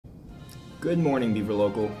Good morning, Beaver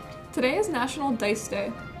Local. Today is National Dice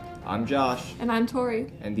Day. I'm Josh, And I'm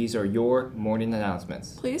Tori. and these are your morning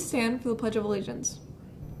announcements. Please stand for the Pledge of Allegiance.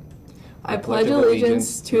 I pledge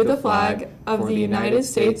allegiance to the flag of the United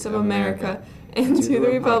States of America and to the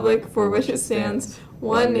republic for which it stands,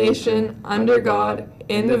 one nation, under God,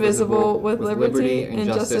 indivisible, with liberty and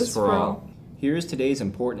justice for all. Here is today's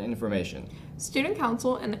important information. Student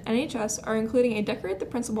Council and NHS are including a Decorate the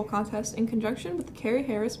Principal contest in conjunction with the Carrie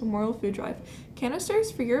Harris Memorial Food Drive.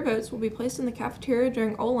 Canisters for your votes will be placed in the cafeteria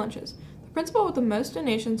during all lunches. The principal with the most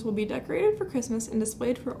donations will be decorated for Christmas and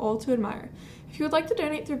displayed for all to admire. If you would like to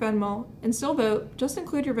donate through Venmo and still vote, just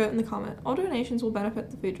include your vote in the comment. All donations will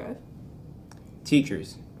benefit the food drive.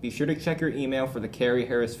 Teachers, be sure to check your email for the Carrie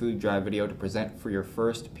Harris Food Drive video to present for your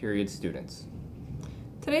first period students.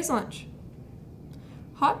 Today's lunch: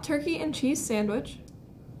 hot turkey and cheese sandwich.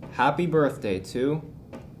 Happy birthday to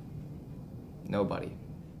nobody.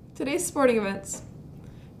 Today's sporting events: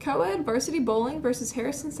 Co-ed varsity bowling versus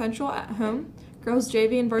Harrison Central at home. Girls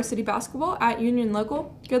JV and varsity basketball at Union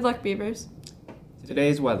Local. Good luck, Beavers.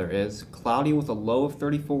 Today's weather is cloudy with a low of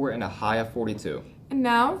 34 and a high of 42. And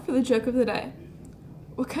now for the joke of the day.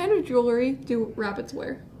 What kind of jewelry do rabbits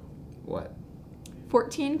wear? What?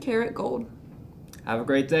 14 karat gold. Have a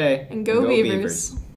great day. And go Beavers.